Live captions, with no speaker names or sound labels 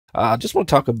I just want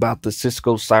to talk about the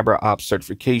Cisco CyberOps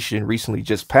certification. Recently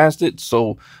just passed it,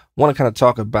 so want to kind of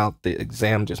talk about the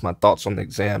exam, just my thoughts on the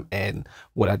exam and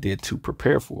what I did to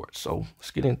prepare for it. So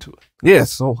let's get into it. Yeah,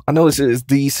 so I know this is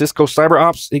the Cisco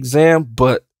CyberOps exam,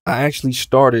 but I actually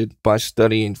started by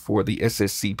studying for the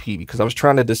SSCP because I was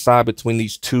trying to decide between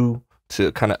these two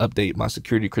to kind of update my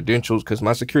security credentials, because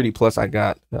my Security Plus I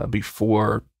got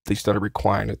before they started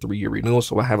requiring a 3-year renewal.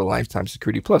 So I have a lifetime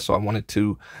Security Plus. So I wanted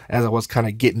to, as I was kind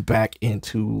of getting back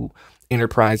into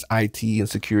enterprise IT and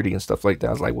security and stuff like that,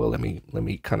 I was like, well, let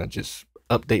me kind of just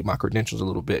update my credentials a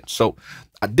little bit. So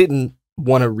I didn't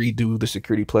want to redo the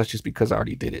Security Plus just because I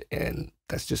already did it. And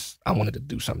that's just, I wanted to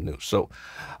do something new. So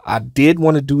I did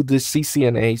want to do this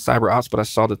CCNA CyberOps, but I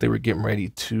saw that they were getting ready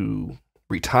to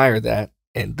retire that,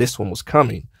 and this one was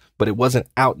coming, but it wasn't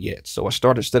out yet. So I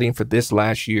started studying for this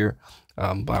last year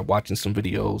by watching some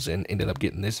videos and ended up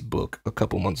getting this book a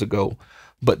couple months ago.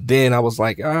 But then I was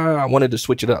like, I wanted to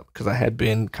switch it up because I had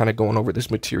been kind of going over this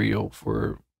material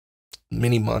for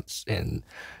many months, and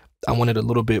I wanted a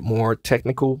little bit more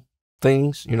technical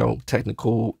things, you know,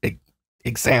 technical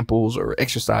examples or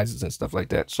exercises and stuff like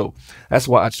that. So that's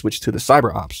why I switched to the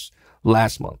CyberOps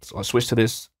last month. So I switched to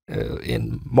this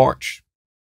in March.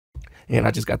 And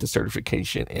I just got the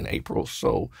certification in April.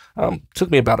 So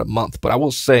took me about a month, but I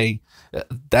will say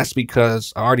that's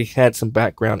because I already had some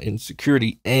background in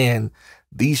security, and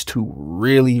these two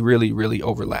really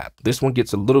overlap. This one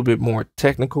gets a little bit more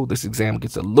technical. This exam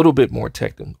gets a little bit more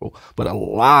technical, but a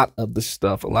lot of the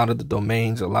stuff, a lot of the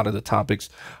domains, a lot of the topics,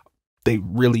 they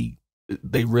really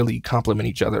complement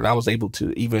each other. And I was able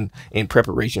to, even in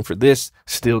preparation for this,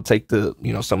 still take the,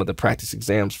 you know, some of the practice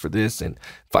exams for this and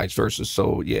vice versa.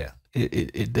 So yeah,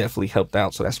 it definitely helped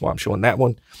out. So that's why I'm showing that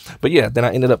one. But yeah, then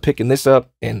I ended up picking this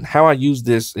up, and how I used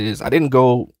this is I didn't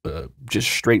go just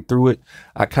straight through it.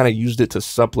 I kind of used it to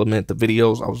supplement the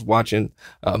videos I was watching.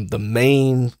 The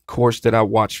main course that I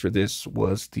watched for this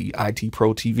was the IT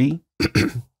Pro TV.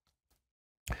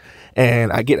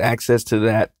 And I get access to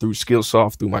that through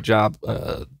Skillsoft, through my job.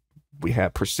 We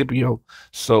have Percipio.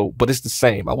 So, but it's the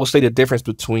same. I will say the difference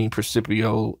between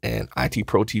Percipio and IT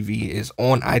Pro TV is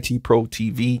on IT Pro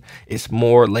TV, it's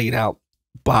more laid out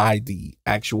by the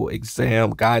actual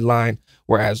exam guideline,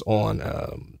 whereas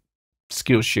on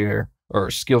Skillshare or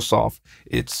Skillsoft,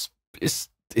 it's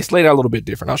laid out a little bit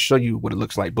different. I'll show you what it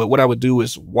looks like. But what I would do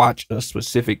is watch a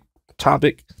specific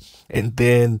topic, and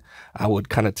then I would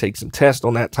kind of take some tests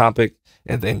on that topic,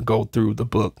 and then go through the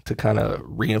book to kind of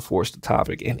reinforce the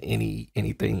topic and any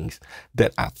things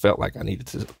that I felt like I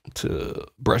needed to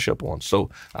brush up on. So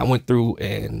I went through,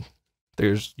 and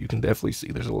you can definitely see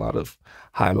there's a lot of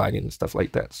highlighting and stuff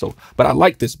like that. So, but I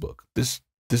like this book. This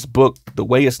book, the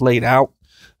way it's laid out,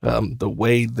 the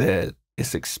way that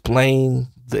it's explained,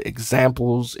 the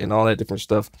examples and all that different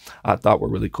stuff, I thought were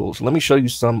really cool. So let me show you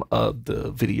some of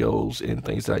the videos and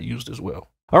things that I used as well.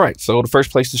 All right, so the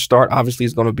first place to start obviously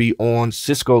is going to be on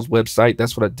Cisco's website.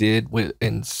 That's what I did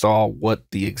and saw what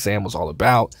the exam was all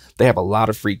about. They have a lot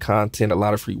of free content, a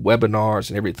lot of free webinars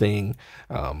and everything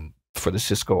for the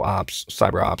Cisco Ops,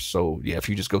 CyberOps. So yeah, if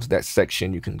you just go to that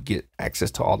section, you can get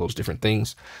access to all those different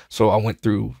things. So I went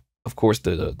through, of course,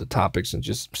 the topics and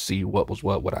just see what was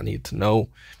what I needed to know.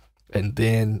 And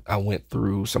then I went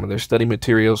through some of their study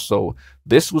materials. So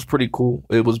this was pretty cool.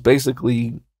 It was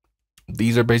basically,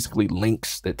 these are basically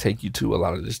links that take you to a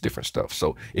lot of this different stuff.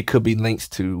 So it could be links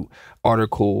to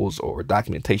articles or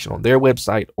documentation on their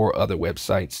website or other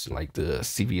websites, like the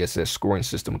CVSS scoring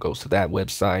system goes to that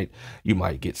website. You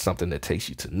might get something that takes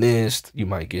you to NIST. You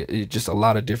might get just a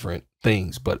lot of different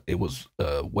things, but it was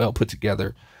well put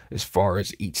together as far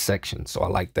as each section. So I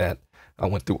like that. I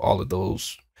went through all of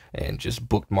those and just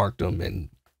bookmarked them and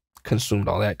consumed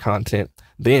all that content.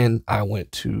 Then I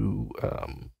went to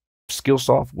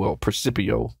Skillsoft, well,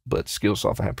 Percipio, but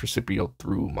Skillsoft, I had Percipio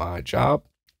through my job.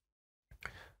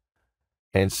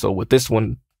 And so with this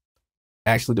one,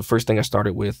 actually the first thing I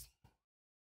started with,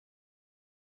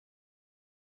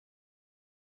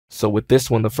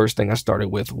 the first thing I started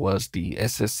with was the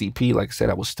SSCP. Like I said,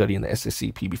 I was studying the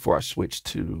SSCP before I switched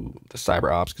to the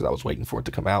CyberOps because I was waiting for it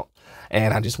to come out.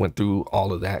 And I just went through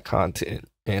all of that content.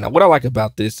 And what I like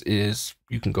about this is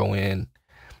you can go in,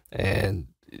 and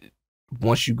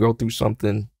once you go through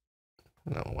something,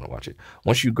 I don't want to watch it.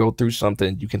 Once you go through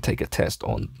something, you can take a test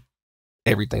on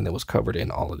everything that was covered in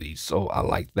all of these. So I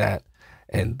like that.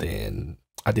 And then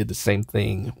I did the same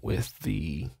thing with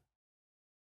the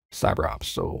CyberOps.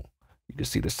 So you can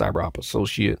see the CyberOps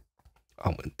Associate. I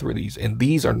went through these, and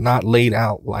these are not laid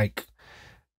out like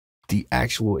the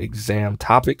actual exam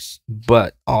topics,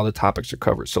 but all the topics are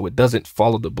covered. So it doesn't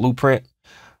follow the blueprint.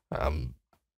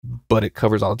 but it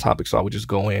covers all the topics. So I would just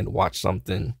go in, watch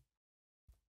something,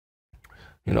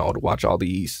 to watch all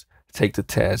these, take the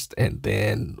test, and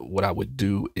then what I would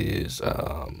do is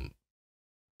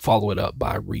follow it up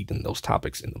by reading those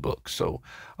topics in the book. So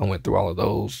I went through all of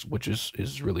those, which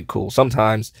is really cool.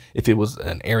 Sometimes if it was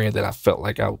an area that I felt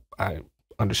like I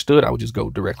understood, I would just go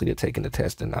directly to taking the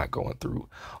test and not going through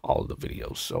all of the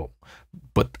videos. So,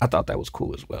 but I thought that was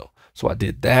cool as well. So I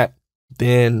did that.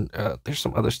 Then there's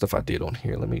some other stuff I did on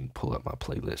here. Let me pull up my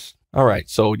playlist. All right.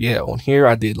 So yeah, on here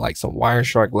I did like some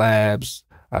Wireshark labs.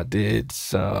 I did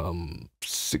some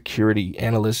security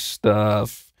analyst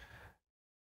stuff.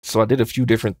 So I did a few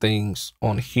different things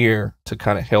on here to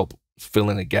kind of help fill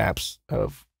in the gaps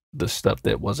of the stuff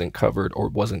that wasn't covered or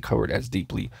wasn't covered as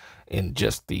deeply in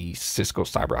just the Cisco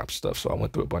CyberOps stuff. So I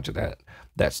went through a bunch of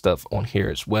that stuff on here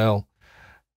as well.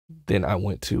 Then I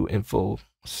went to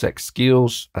Infosec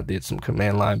skills. I did some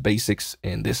command line basics,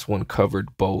 and this one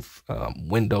covered both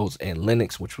Windows and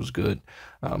Linux, which was good.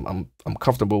 I'm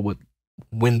comfortable with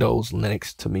Windows.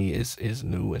 Linux to me is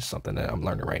new. It's something that I'm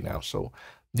learning right now. So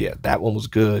yeah, that one was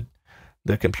good.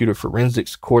 The computer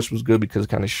forensics course was good because it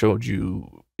kind of showed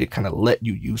you, it kind of let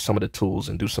you use some of the tools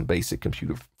and do some basic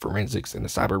computer forensics in the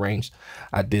cyber range.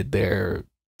 I did their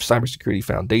cybersecurity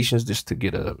foundations just to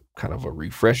get a kind of a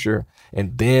refresher.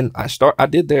 And then I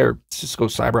did their Cisco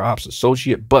CyberOps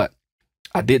Associate, but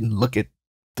I didn't look at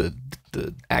the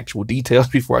actual details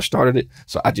before I started it.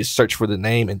 So I just searched for the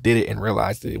name and did it and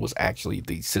realized that it was actually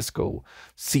the Cisco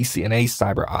CCNA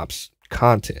CyberOps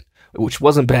content, which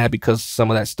wasn't bad because some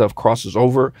of that stuff crosses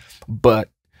over, but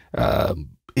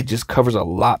it just covers a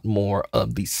lot more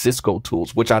of the Cisco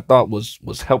tools, which I thought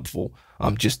was helpful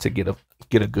just to get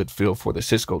a good feel for the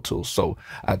Cisco tools. So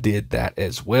I did that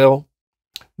as well.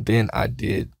 Then I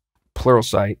did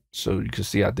Pluralsight. So you can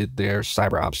see I did their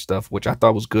CyberOps stuff, which I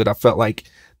thought was good. I felt like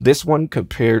this one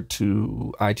compared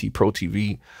to IT Pro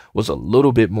TV was a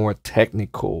little bit more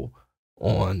technical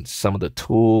on some of the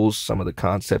tools, some of the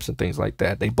concepts and things like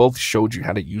that. They both showed you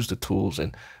how to use the tools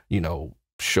and,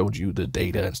 showed you the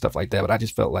data and stuff like that. But I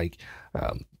just felt like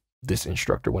this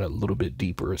instructor went a little bit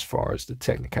deeper as far as the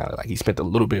technicality. Like he spent a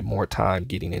little bit more time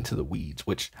getting into the weeds,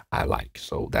 which I like.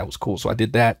 So that was cool. So I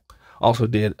did that. Also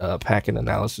did a packet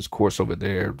analysis course over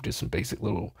there, did some basic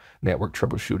little network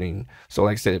troubleshooting. So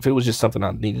like I said, if it was just something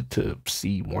I needed to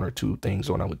see one or two things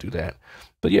on, I would do that.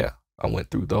 But yeah, I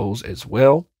went through those as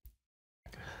well.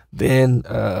 Then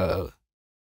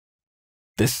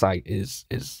this site is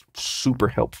super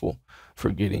helpful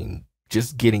for getting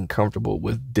comfortable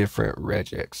with different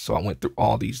regex. So I went through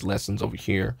all these lessons over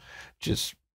here,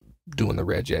 just doing the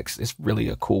regex. It's really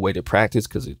a cool way to practice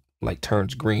because it like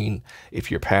turns green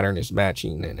if your pattern is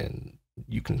matching, and then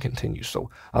you can continue. So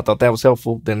I thought that was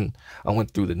helpful. Then I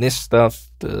went through the NIST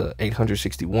stuff, the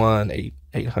 861,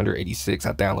 886.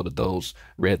 I downloaded those,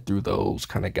 read through those,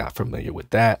 kind of got familiar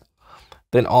with that.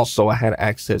 Then also I had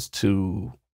access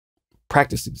to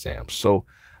practice exams. So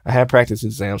I had practice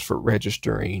exams for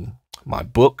registering my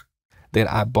book. Then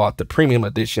I bought the premium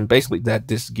edition. Basically that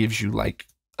this gives you like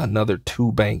another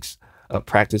 2 banks of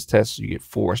practice tests. So you get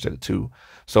 4 instead of 2.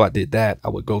 So I did that. I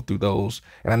would go through those.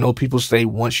 And I know people say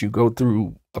once you go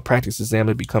through a practice exam,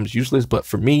 it becomes useless. But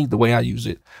for me, the way I use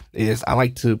it is I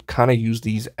like to kind of use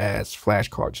these as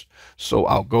flashcards. So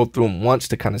I'll go through them once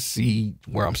to kind of see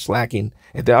where I'm slacking.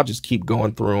 And then I'll just keep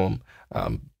going through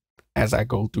them as I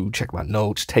go through, check my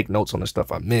notes, take notes on the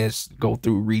stuff I missed, go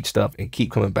through, read stuff, and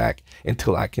keep coming back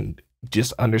until I can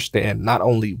just understand not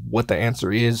only what the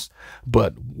answer is,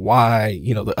 but why,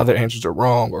 the other answers are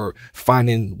wrong, or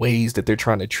finding ways that they're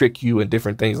trying to trick you and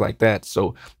different things like that.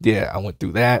 So yeah, I went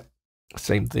through that.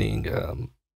 Same thing.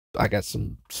 I got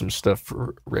some stuff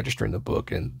for registering the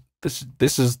book, and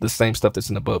this is the same stuff that's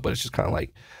in the book, but it's just kind of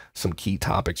like some key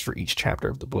topics for each chapter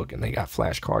of the book, and they got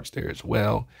flashcards there as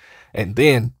well. And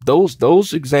then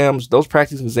those exams, those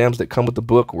practice exams that come with the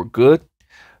book were good,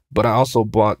 but I also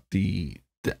bought the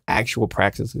actual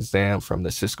practice exam from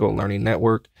the Cisco Learning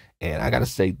Network, and I gotta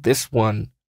say this one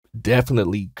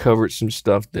definitely covered some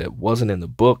stuff that wasn't in the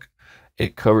book.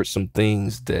 It covered some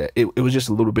things that it was just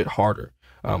a little bit harder.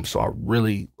 So I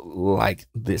really like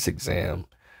this exam.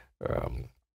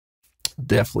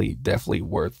 Definitely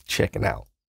worth checking out.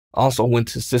 Also went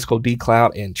to Cisco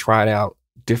DCloud and tried out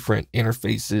different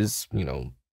interfaces,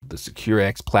 the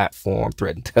SecureX platform,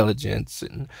 threat intelligence,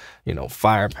 and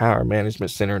firepower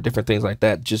management center and different things like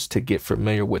that, just to get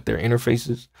familiar with their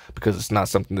interfaces, because it's not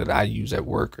something that I use at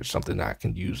work or something that I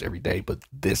can use every day. But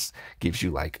this gives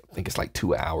you, like, I think it's like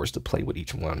 2 hours to play with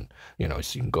each one, so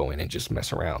you can go in and just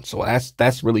mess around. So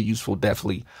that's really useful,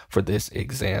 definitely, for this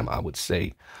exam, I would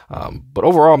say. But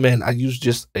overall, man, I use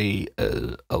just a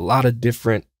lot of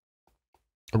different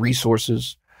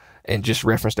resources and just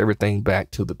referenced everything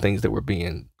back to the things that were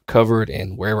being covered,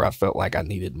 and wherever I felt like I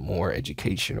needed more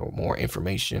education or more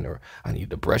information, or I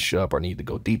needed to brush up or need to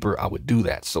go deeper, I would do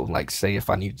that. So, like, say if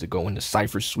I needed to go into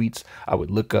cipher suites, I would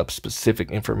look up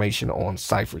specific information on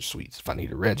cipher suites. If I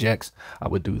needed regex, I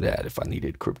would do that. If I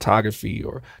needed cryptography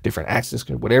or different access,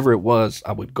 whatever it was,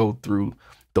 I would go through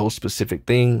those specific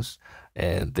things,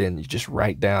 and then you just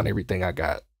write down everything I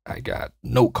got. I got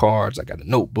note cards, I got a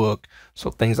notebook.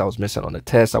 So things I was missing on the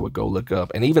test, I would go look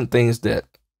up. And even things that,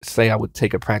 say I would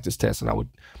take a practice test and I would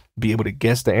be able to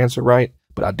guess the answer right,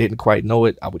 but I didn't quite know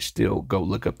it, I would still go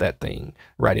look up that thing,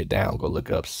 write it down, go look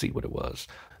up, see what it was.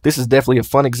 This is definitely a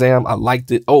fun exam. I liked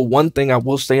it. Oh, one thing I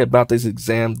will say about this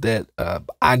exam that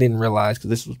I didn't realize, because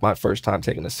this was my first time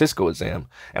taking a Cisco exam,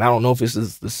 and I don't know if this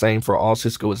is the same for all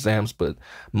Cisco exams, but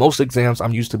most exams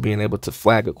I'm used to being able to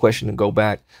flag a question and go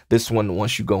back. This one,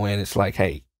 once you go in, it's like,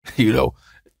 hey,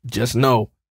 just know,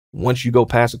 once you go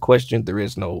past a question, there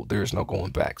is no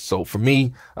going back. So for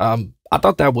me, I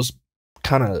thought that was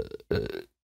kind of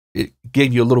it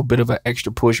gave you a little bit of an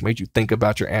extra push, made you think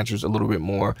about your answers a little bit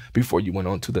more before you went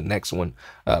on to the next one.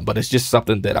 But it's just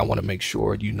something that I want to make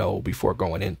sure you know before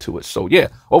going into it. So yeah,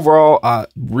 overall,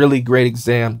 really great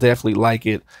exam. Definitely like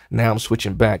it. Now I'm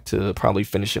switching back to probably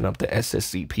finishing up the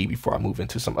SSCP before I move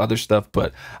into some other stuff.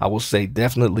 But I will say,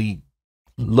 definitely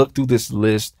look through this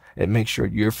list and make sure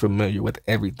you're familiar with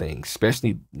everything,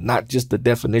 especially not just the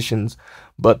definitions,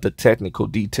 but the technical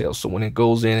details. So when it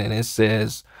goes in and it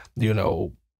says,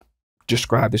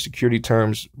 describe the security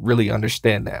terms, really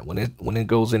understand that. When it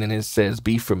goes in and it says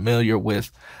be familiar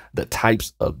with the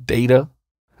types of data,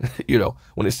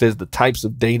 when it says the types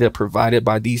of data provided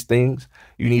by these things,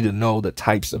 you need to know the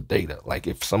types of data. Like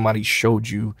if somebody showed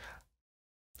you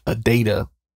a data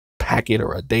packet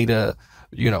or a data,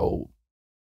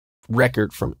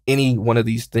 record from any one of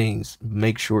these things,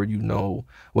 make sure you know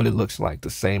what it looks like, the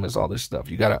same as all this stuff.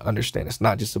 You got to understand it's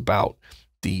not just about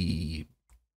the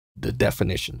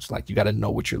definitions. Like, you got to know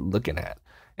what you're looking at,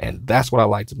 and that's what I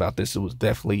liked about this. It was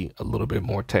definitely a little bit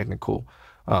more technical.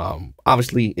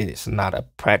 Obviously it's not a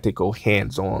practical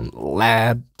hands-on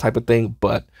lab type of thing,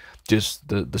 but just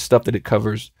the stuff that it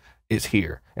covers is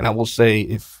here. And I will say,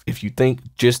 if you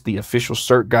think just the official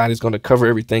cert guide is going to cover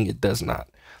everything, it does not.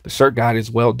 The cert guide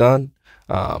is well done,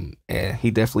 and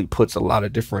he definitely puts a lot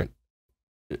of different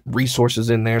resources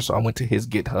in there. So I went to his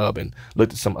GitHub and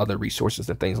looked at some other resources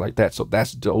and things like that. So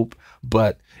that's dope,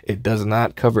 but it does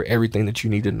not cover everything that you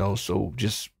need to know. So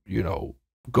just,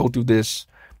 go through this,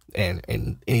 and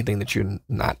anything that you're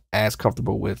not as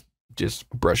comfortable with, just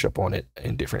brush up on it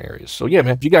in different areas. So yeah,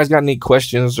 man, if you guys got any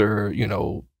questions or,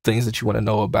 things that you want to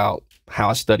know about how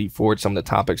I studied for it, some of the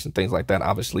topics and things like that,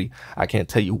 obviously I can't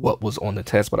tell you what was on the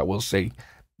test, but I will say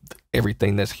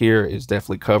everything that's here is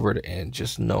definitely covered. And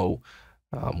just know,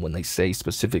 when they say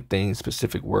specific things,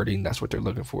 specific wording, that's what they're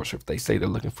looking for. So if they say they're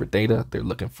looking for data, they're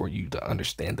looking for you to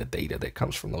understand the data that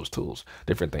comes from those tools,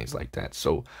 different things like that.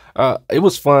 So it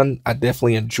was fun. I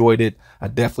definitely enjoyed it. I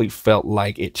definitely felt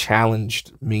like it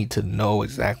challenged me to know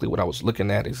exactly what I was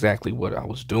looking at, exactly what I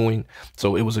was doing.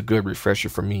 So it was a good refresher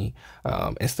for me,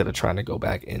 instead of trying to go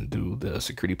back and do the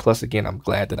Security Plus again. I'm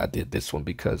glad that I did this one,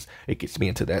 because it gets me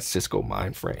into that Cisco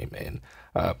mind frame. And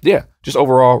yeah, just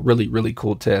overall, really, really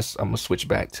cool test. I'm gonna switch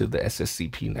back to the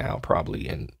SSCP now, probably,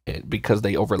 and because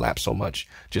they overlap so much,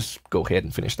 just go ahead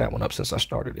and finish that one up since I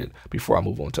started it before I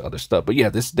move on to other stuff. But yeah,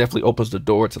 this definitely opens the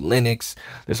door to Linux.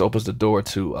 This opens the door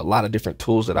to a lot of different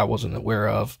tools that I wasn't aware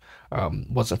of,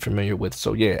 wasn't familiar with.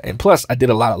 So yeah, and plus I did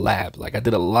a lot of labs. Like, I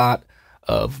did a lot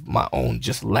of my own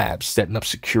just labs, setting up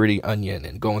Security Onion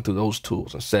and going through those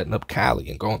tools, and setting up Kali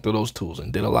and going through those tools,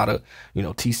 and did a lot of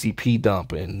TCP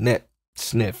dump and net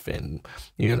sniff and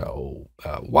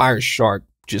Wireshark,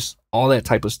 just all that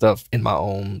type of stuff in my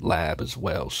own lab as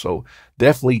well. So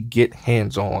definitely get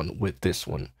hands-on with this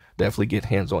one. Definitely get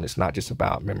hands-on. It's not just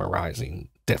about memorizing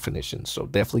definitions. So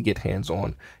definitely get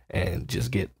hands-on and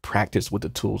just get practice with the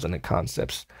tools and the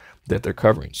concepts that they're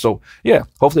covering. So yeah,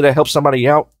 hopefully that helps somebody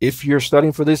out. If you're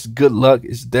studying for this, good luck.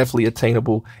 It's definitely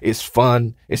attainable. It's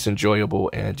fun. It's enjoyable,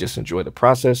 and just enjoy the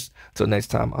process. Till next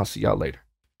time, I'll see y'all later.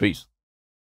 Peace.